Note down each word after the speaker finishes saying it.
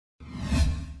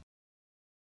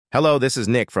Hello, this is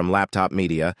Nick from Laptop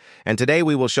Media, and today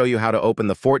we will show you how to open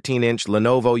the 14-inch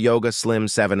Lenovo Yoga Slim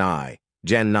 7i,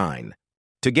 Gen 9.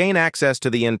 To gain access to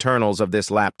the internals of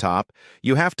this laptop,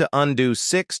 you have to undo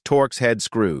 6 Torx head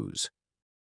screws.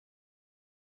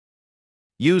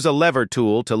 Use a lever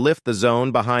tool to lift the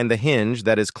zone behind the hinge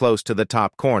that is close to the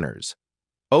top corners.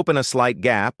 Open a slight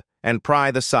gap and pry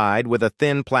the side with a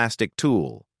thin plastic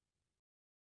tool.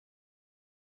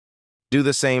 Do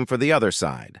the same for the other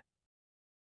side.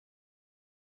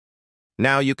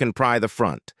 Now you can pry the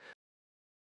front.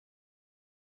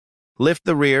 Lift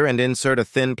the rear and insert a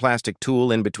thin plastic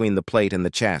tool in between the plate and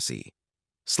the chassis.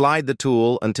 Slide the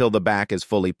tool until the back is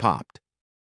fully popped.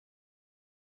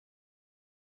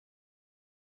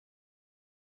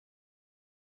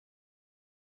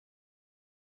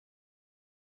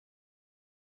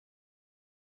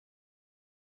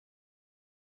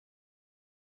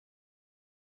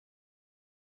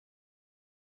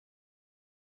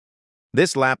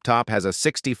 This laptop has a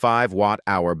 65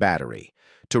 watt-hour battery.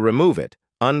 To remove it,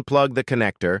 unplug the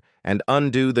connector and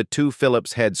undo the 2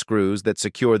 Phillips head screws that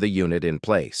secure the unit in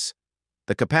place.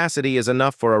 The capacity is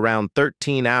enough for around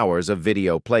 13 hours of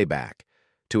video playback.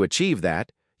 To achieve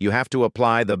that, you have to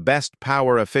apply the best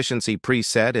power efficiency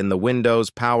preset in the Windows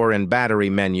Power and Battery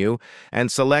menu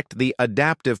and select the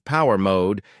Adaptive Power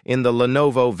mode in the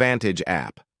Lenovo Vantage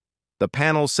app. The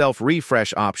panel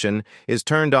self-refresh option is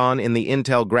turned on in the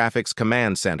Intel Graphics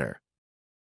Command Center.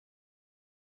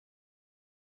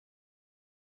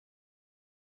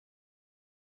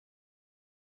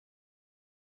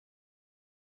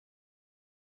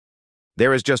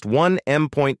 There is just one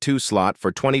M.2 slot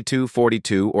for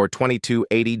 2242 or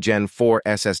 2280 Gen 4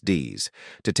 SSDs.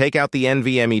 To take out the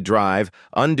NVMe drive,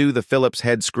 undo the Phillips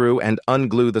head screw and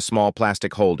unglue the small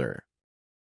plastic holder.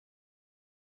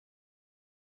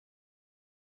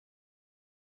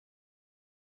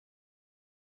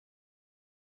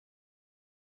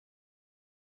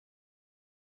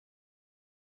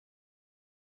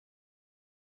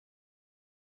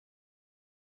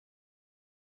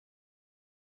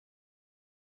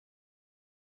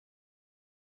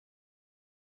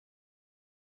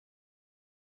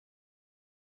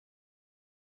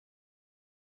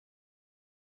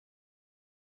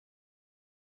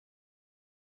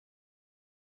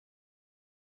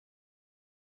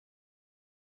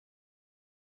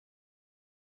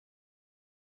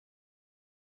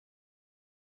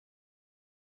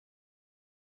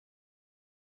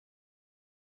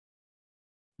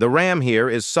 The RAM here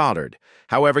is soldered.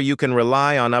 However, you can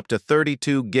rely on up to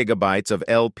 32 gigabytes of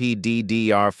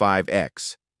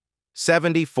LPDDR5X.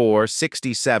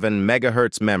 7467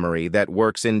 MHz memory that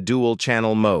works in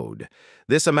dual-channel mode.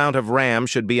 This amount of RAM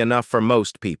should be enough for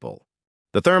most people.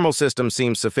 The thermal system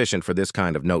seems sufficient for this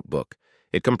kind of notebook.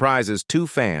 It comprises 2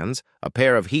 fans, a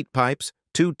pair of heat pipes,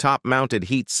 2 top-mounted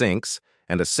heat sinks,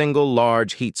 and a single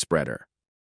large heat spreader.